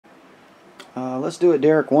Let's do it,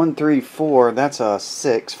 Derrick. 134. That's a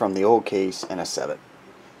 6 from the old case and a 7.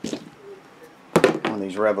 One of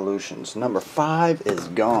these revolutions. Number 5 is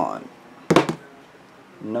gone.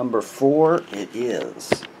 Number 4 it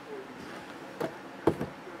is.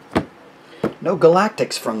 No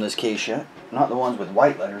Galactics from this case yet. Not the ones with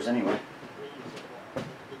white letters anyway.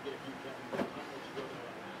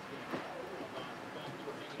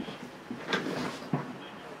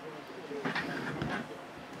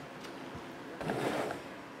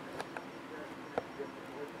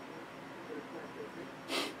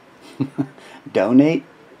 Donate,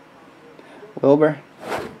 Wilbur.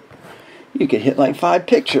 You could hit like 5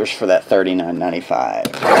 pictures for that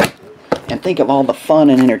 $39.95. And think of all the fun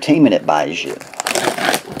and entertainment it buys you.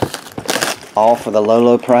 All for the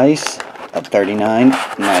low price of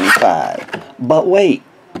 $39.95. But wait,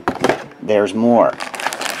 there's more.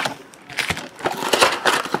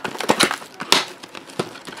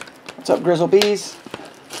 What's up, Grizzle Bees?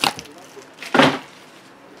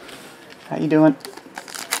 How you doing?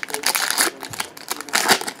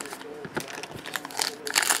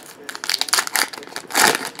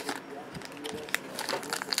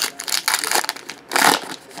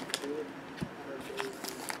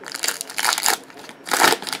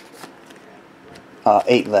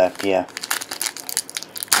 8 left, yeah.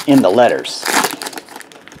 In the letters.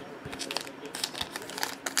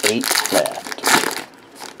 8 left.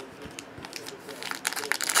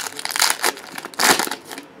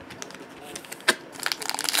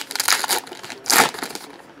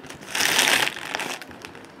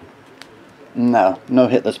 No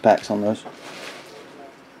hitless packs on those.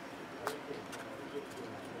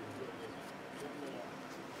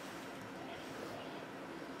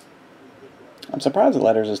 I'm surprised the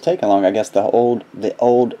letters is taking long. I guess the old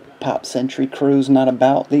Pop Century crew's not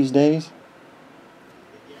about these days.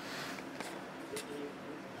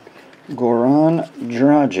 Goran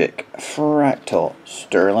Dragic, Fractal,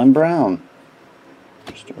 Sterling Brown.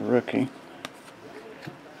 Just a rookie.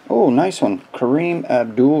 Oh, nice one. Kareem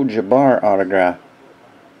Abdul-Jabbar autograph.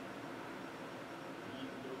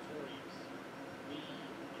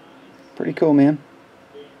 Pretty cool, man.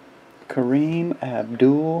 Kareem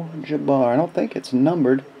Abdul-Jabbar. I don't think it's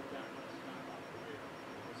numbered.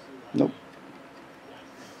 Nope.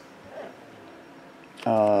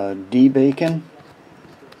 D. Bacon.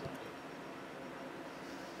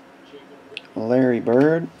 Larry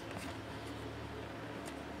Bird.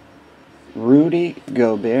 Rudy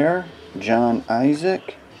Gobert. John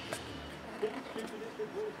Isaac.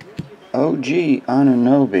 OG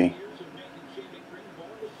Anunoby.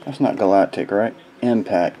 That's not Galactic, right?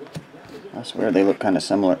 Impact. I swear they look kind of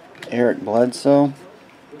similar. Eric Bledsoe.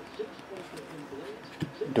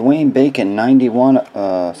 Dwayne Bacon, 81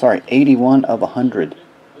 of 100.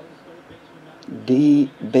 D.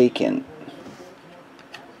 Bacon.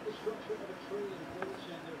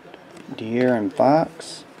 De'Aaron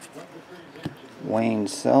Fox. Wayne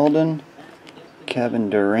Selden. Kevin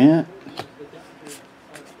Durant.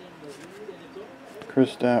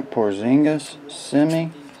 Kristaps Porzingis.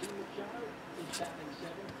 Semi.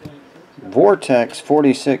 Vortex,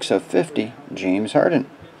 46 of 50, James Harden.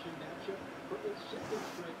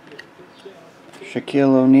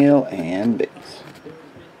 Shaquille O'Neal and Bates.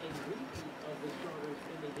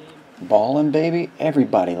 Ballin', baby.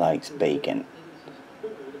 Everybody likes bacon.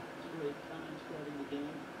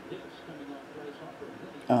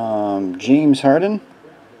 James Harden.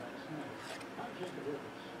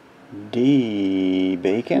 D.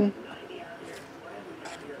 Bacon.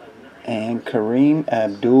 And Kareem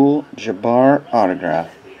Abdul-Jabbar autograph.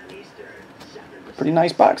 Pretty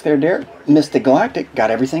nice box there, Derek. Missed the Galactic, got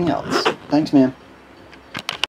everything else. Thanks, man.